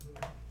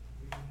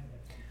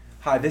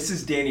Hi, this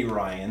is Danny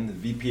Ryan, the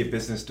VP of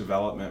Business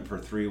Development for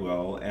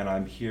ThreeWell, and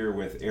I'm here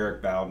with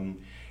Eric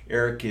Bowden.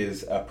 Eric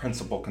is a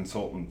principal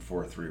consultant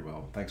for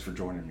ThreeWell. Thanks for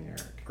joining me,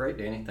 Eric. Great,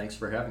 Danny. Thanks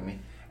for having me.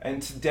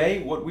 And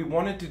today, what we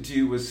wanted to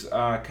do was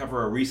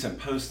cover a recent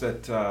post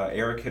that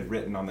Eric had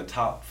written on the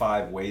top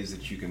 5 ways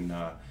that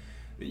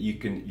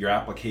your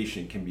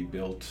application can be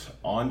built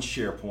on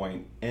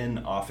SharePoint in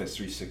Office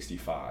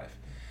 365.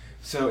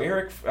 So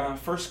Eric,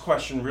 first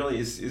question really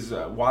is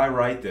why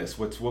write this?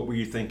 What were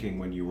you thinking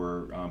when you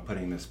were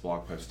putting this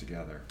blog post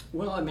together?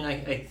 Well,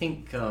 I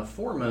think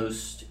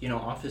foremost,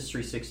 Office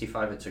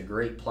 365, it's a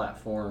great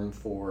platform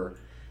for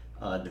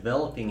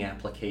developing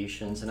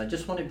applications, and I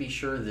just want to be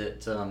sure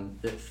that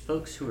that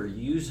folks who are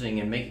using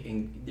and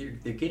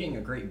they're getting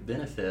a great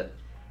benefit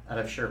out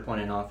of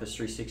SharePoint and Office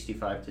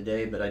 365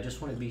 today. But I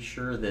just want to be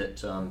sure that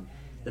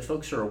the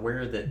folks are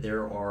aware that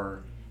there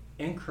are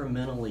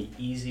incrementally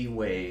easy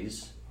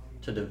ways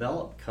to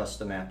develop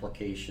custom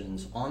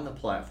applications on the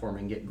platform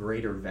and get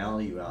greater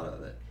value out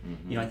of it.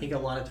 Mm-hmm. I think a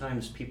lot of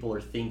times people are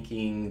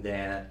thinking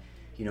that,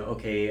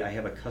 okay, I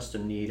have a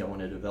custom need, I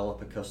want to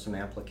develop a custom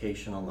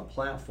application on the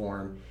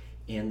platform,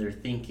 and they're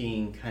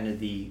thinking kind of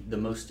the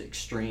most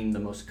extreme, the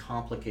most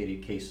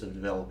complicated case of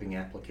developing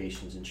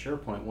applications in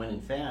SharePoint, when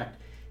in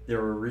fact there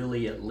are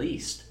really at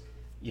least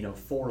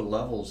 4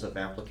 levels of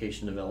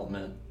application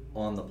development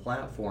on the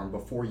platform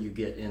before you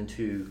get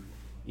into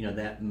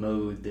that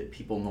mode that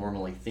people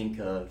normally think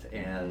of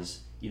as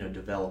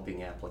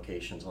developing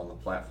applications on the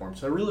platform.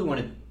 So I really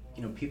wanted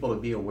people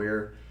to be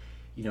aware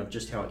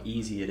just how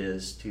easy it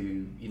is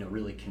to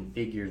really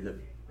configure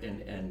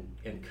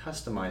and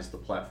customize the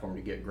platform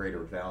to get greater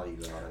value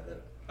out of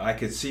it. I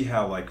could see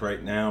how, like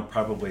right now,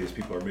 probably as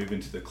people are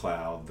moving to the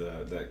cloud,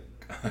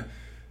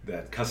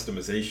 that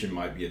customization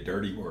might be a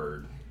dirty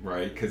word,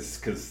 right? Because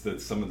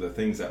some of the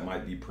things that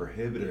might be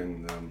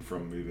prohibiting them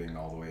from moving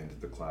all the way into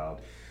the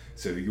cloud.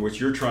 So what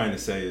you're trying to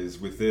say is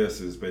with this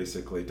is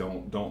basically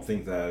don't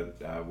think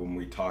that when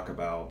we talk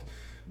about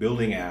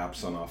building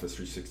apps on Office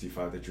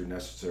 365 that you're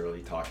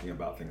necessarily talking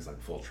about things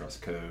like full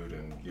trust code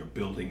and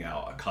building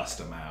out a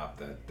custom app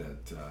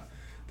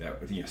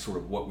that sort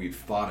of what we've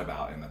thought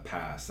about in the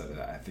past,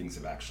 that things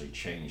have actually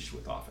changed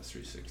with Office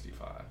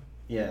 365.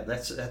 Yeah,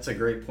 that's a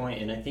great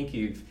point, and I think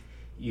you've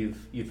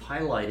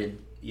highlighted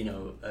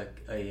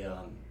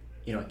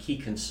a key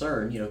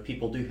concern.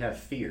 People do have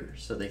fear,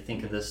 so they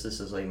think of this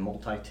as a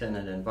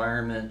multi-tenant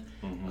environment.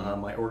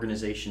 Mm-hmm. My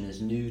organization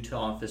is new to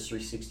Office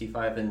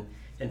 365,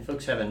 and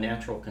folks have a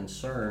natural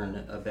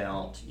concern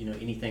about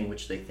anything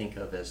which they think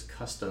of as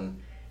custom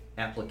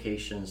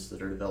applications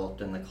that are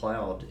developed in the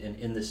cloud and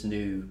in this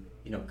new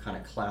kind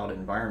of cloud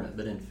environment.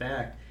 But in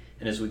fact,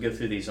 and as we go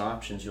through these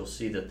options, you'll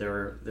see that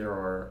there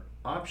are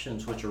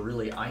options which are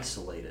really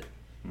isolated,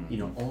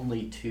 mm-hmm.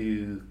 Only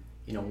to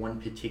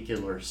one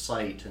particular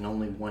site and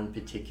only one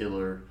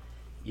particular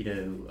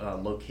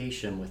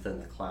location within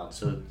the cloud.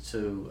 So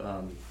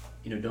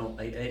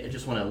I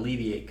just want to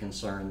alleviate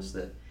concerns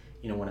that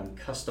when I'm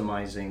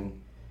customizing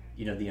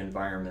the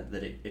environment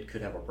that it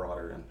could have a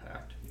broader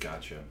impact.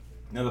 Gotcha.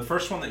 Now the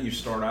first one that you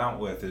start out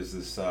with is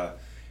this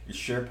is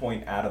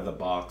SharePoint out of the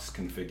box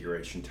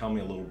configuration. Tell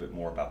me a little bit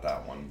more about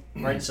that one.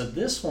 Right. So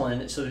this one,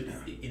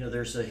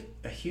 there's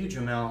a huge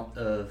amount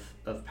of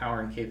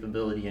power and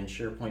capability in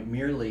SharePoint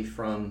merely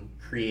from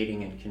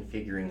creating and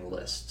configuring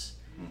lists.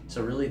 Mm-hmm.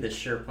 So really the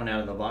SharePoint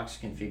out of the box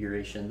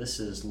configuration, this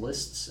is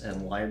lists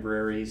and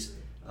libraries.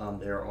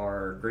 There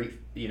are great,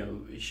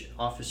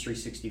 Office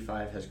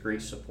 365 has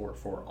great support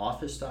for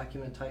Office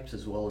document types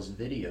as well as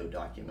video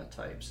document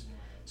types.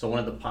 So one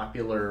of the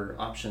popular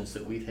options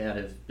that we've had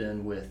have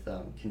been with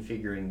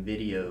configuring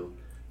video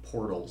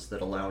portals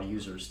that allow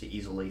users to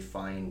easily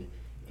find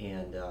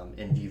and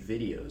view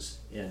videos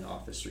in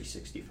Office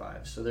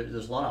 365. So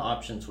there's a lot of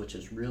options, which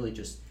is really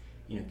just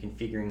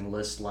configuring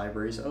lists,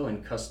 libraries,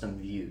 and custom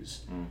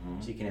views.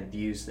 Mm-hmm. So you can have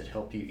views that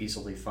help you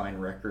easily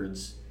find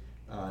records,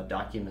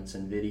 documents,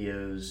 and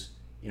videos.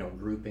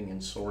 Grouping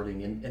and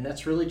sorting, and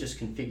that's really just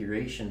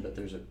configuration. But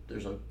there's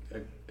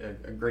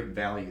a great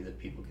value that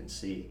people can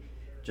see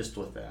just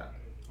with that.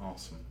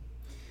 Awesome.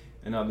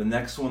 And now the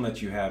next one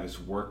that you have is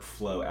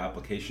workflow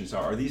applications.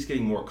 Are these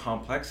getting more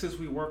complex as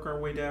we work our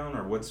way down,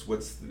 or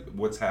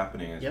what's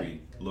happening as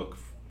we look?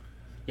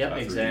 Yep,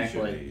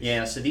 exactly.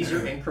 Yeah, so these are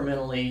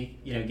incrementally,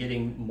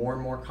 getting more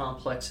and more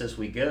complex as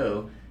we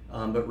go,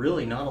 but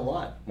really not a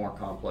lot more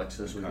complex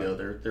as we go.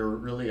 They're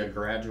really a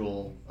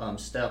gradual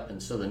step.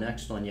 And so the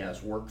next one, is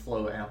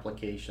workflow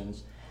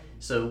applications.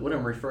 So what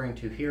I'm referring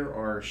to here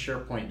are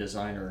SharePoint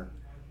Designer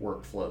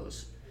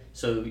workflows.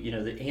 So,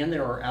 and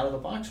there are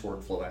out-of-the-box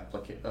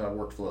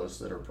workflows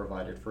that are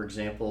provided. For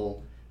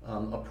example,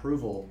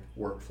 approval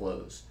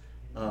workflows.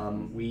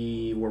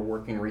 We were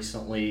working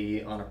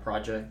recently on a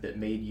project that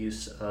made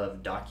use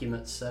of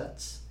document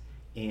sets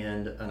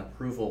and an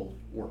approval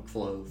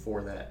workflow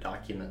for that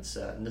document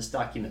set. And this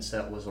document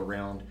set was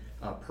around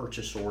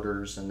purchase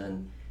orders and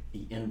then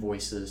the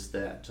invoices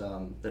that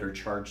are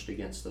charged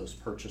against those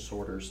purchase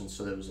orders. And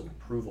so there was an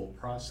approval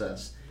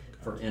process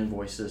for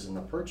invoices and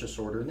the purchase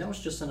order, and that was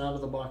just an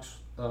out-of-the-box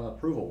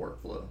approval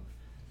workflow.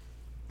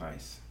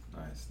 Nice,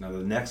 nice. Now the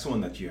next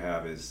one that you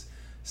have is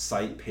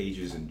site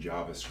pages and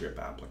JavaScript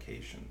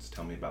applications.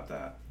 Tell me about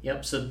that.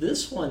 Yep, so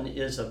this one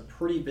is a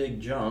pretty big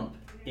jump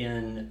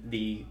in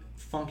the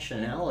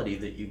functionality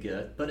that you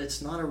get, but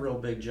it's not a real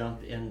big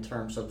jump in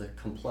terms of the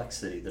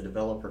complexity, the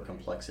developer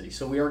complexity.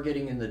 So we are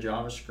getting into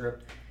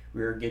JavaScript,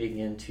 we are getting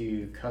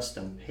into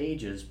custom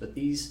pages, but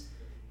these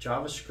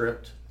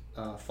JavaScript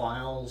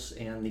files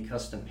and the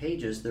custom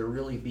pages, they're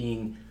really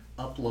being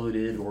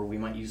uploaded, or we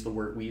use the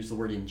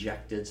word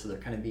injected, so they're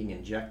kind of being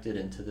injected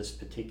into this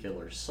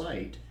particular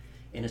site.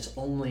 And it's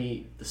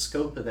only, the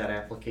scope of that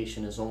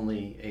application is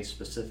only a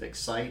specific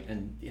site,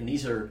 and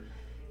these are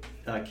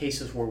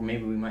cases where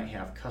maybe we might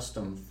have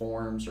custom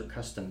forms or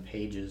custom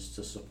pages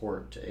to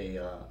support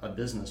a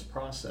business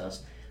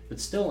process, but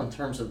still in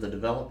terms of the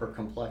developer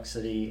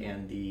complexity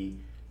and the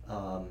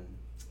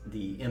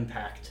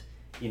impact,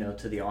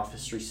 to the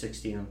Office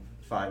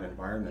 365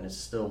 environment,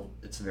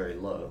 it's very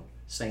low,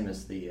 same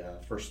as the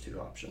first two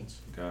options.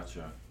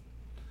 Gotcha.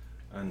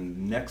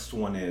 And next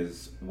one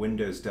is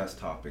Windows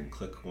Desktop and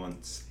Click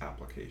Once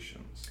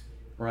applications.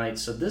 Right.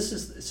 So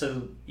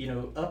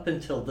up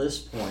until this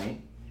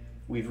point,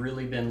 we've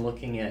really been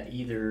looking at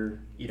either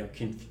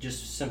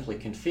just simply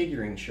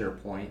configuring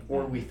SharePoint,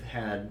 or we've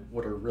had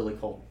what are really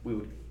called, we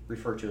would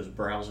refer to as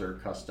browser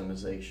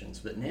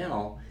customizations. But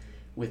now,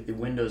 with the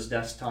Windows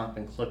Desktop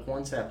and Click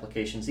Once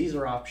applications, these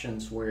are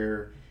options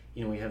where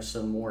we have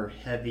some more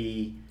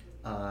heavy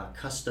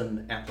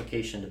custom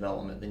application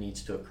development that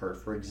needs to occur.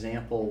 For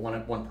example,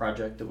 one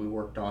project that we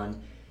worked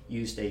on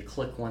used a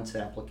Click Once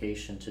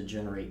application to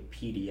generate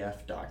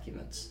PDF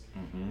documents.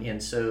 Mm-hmm.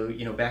 And so,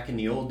 back in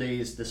the old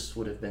days, this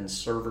would have been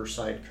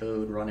server-side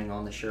code running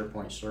on the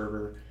SharePoint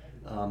server.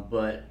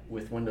 But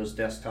with Windows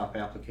Desktop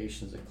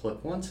applications and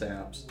Click Once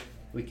apps,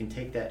 we can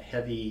take that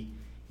heavy,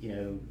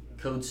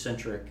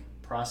 code-centric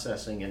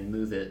processing and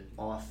move it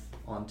off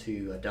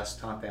onto a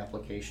desktop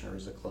application or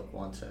as a Click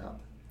Once app.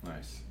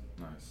 Nice,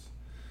 nice.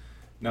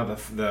 Now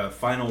the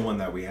final one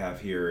that we have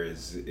here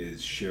is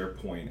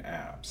SharePoint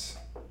apps.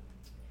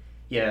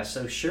 Yeah,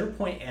 so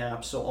SharePoint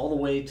apps, so all the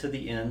way to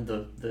the end,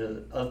 of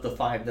the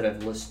five that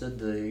I've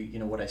listed,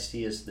 what I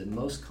see is the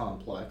most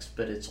complex,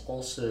 but it's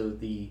also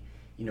the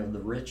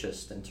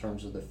richest in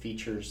terms of the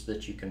features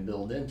that you can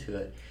build into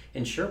it.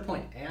 In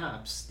SharePoint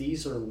apps,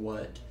 these are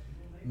what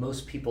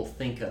most people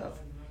think of.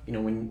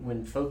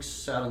 When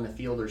folks out in the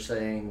field are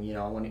saying,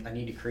 I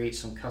need to create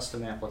some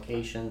custom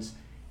applications,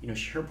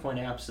 SharePoint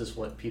apps is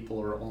what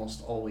people are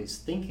almost always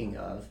thinking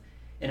of.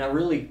 And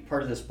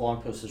part of this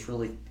blog post is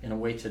really in a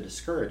way to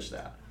discourage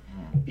that,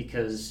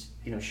 because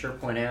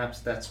SharePoint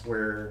apps, that's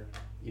where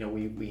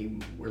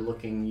we're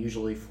looking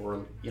usually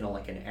for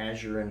like an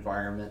Azure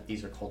environment.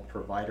 These are called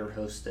provider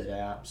hosted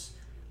apps,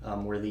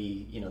 where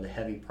the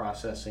heavy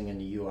processing and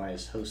the UI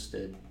is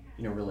hosted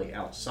really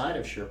outside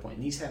of SharePoint.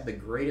 And these have the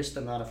greatest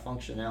amount of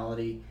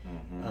functionality,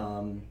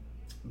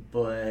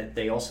 but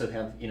they also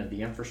have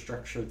the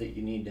infrastructure that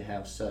you need to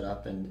have set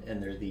up, and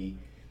they're the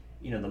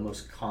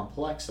most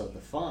complex of the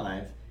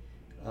five,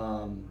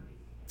 and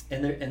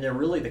they're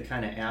really the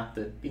kind of app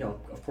that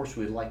of course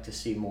we'd like to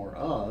see more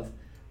of,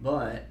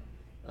 but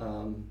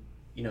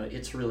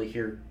it's really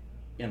here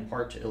in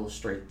part to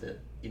illustrate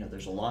that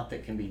there's a lot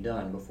that can be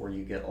done before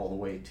you get all the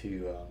way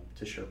to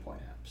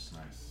SharePoint apps.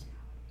 Nice.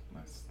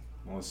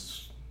 Well,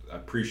 I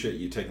appreciate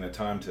you taking the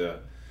time to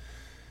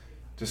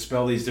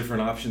spell these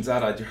different options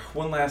out.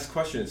 One last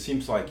question. It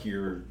seems like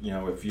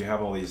if you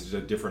have all these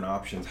different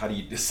options, how do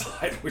you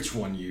decide which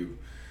one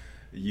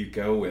you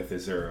go with?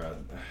 Is there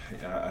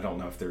I don't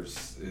know if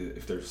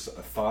there's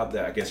a thought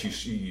that I guess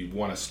you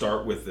want to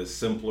start with the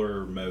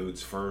simpler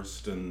modes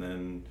first, and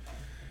then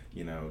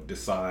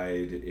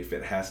decide if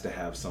it has to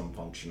have some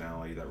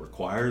functionality that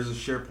requires a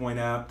SharePoint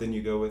app, then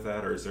you go with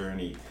that, or is there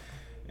any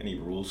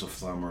rules of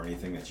thumb or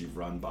anything that you've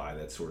run by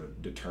that sort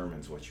of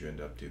determines what you end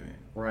up doing?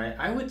 Right.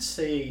 I would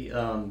say,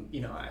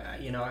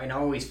 I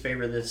always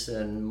favor this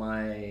in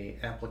my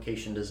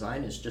application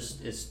design is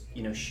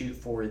shoot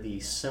for the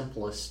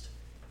simplest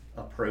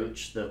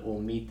approach that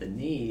will meet the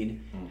need.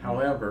 Mm-hmm.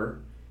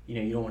 However,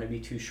 you don't want to be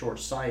too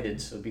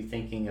short-sighted, so be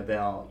thinking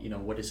about,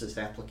 what is this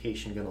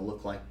application going to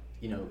look like,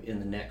 in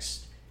the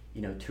next,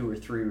 2 or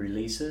 3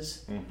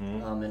 releases,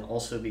 and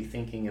also be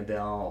thinking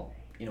about,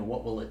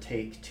 what will it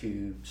take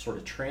to sort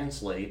of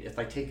translate. If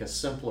I take a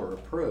simpler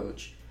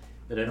approach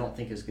that I don't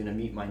think is going to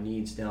meet my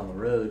needs down the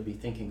road, be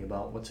thinking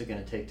about what's it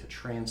going to take to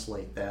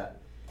translate that,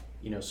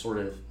 sort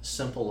of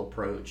simple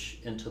approach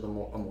into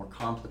a more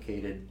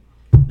complicated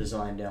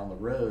design down the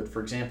road.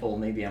 For example,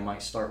 maybe I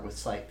might start with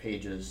site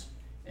pages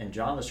and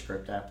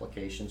JavaScript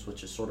applications,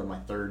 which is sort of my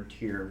third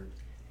tier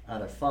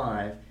out of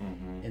 5,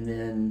 and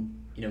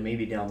then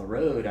maybe down the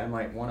road I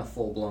might want a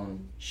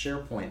full-blown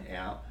SharePoint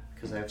app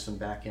because I have some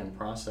back-end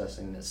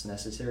processing that's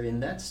necessary,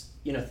 and that's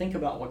think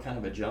about what kind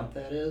of a jump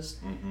that is.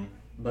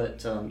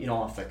 But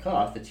off the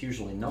cuff, it's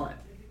usually not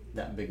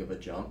that big of a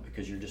jump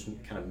because you're just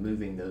kind of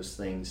moving those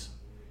things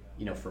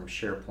from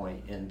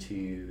SharePoint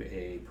into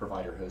a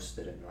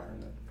provider-hosted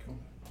environment. Cool.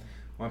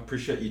 Well, I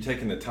appreciate you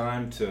taking the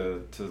time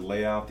to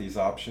lay out these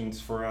options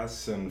for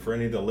us. And for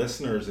any of the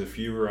listeners, if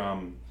you're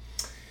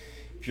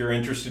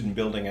interested in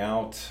building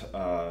out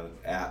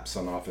apps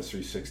on Office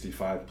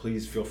 365,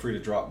 please feel free to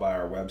drop by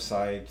our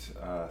website,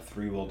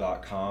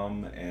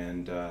 threewheel.com,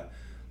 and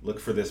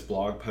look for this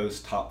blog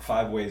post, Top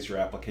 5 Ways Your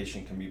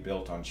Application Can Be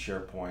Built on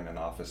SharePoint and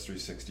Office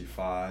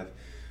 365.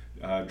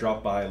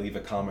 Drop by, leave a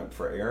comment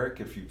for Eric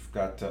if you've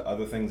got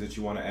other things that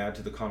you want to add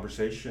to the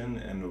conversation,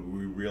 and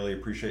we really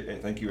appreciate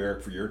it. Thank you,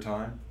 Eric, for your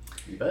time.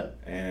 You bet.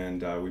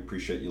 And we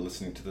appreciate you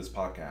listening to this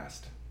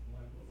podcast.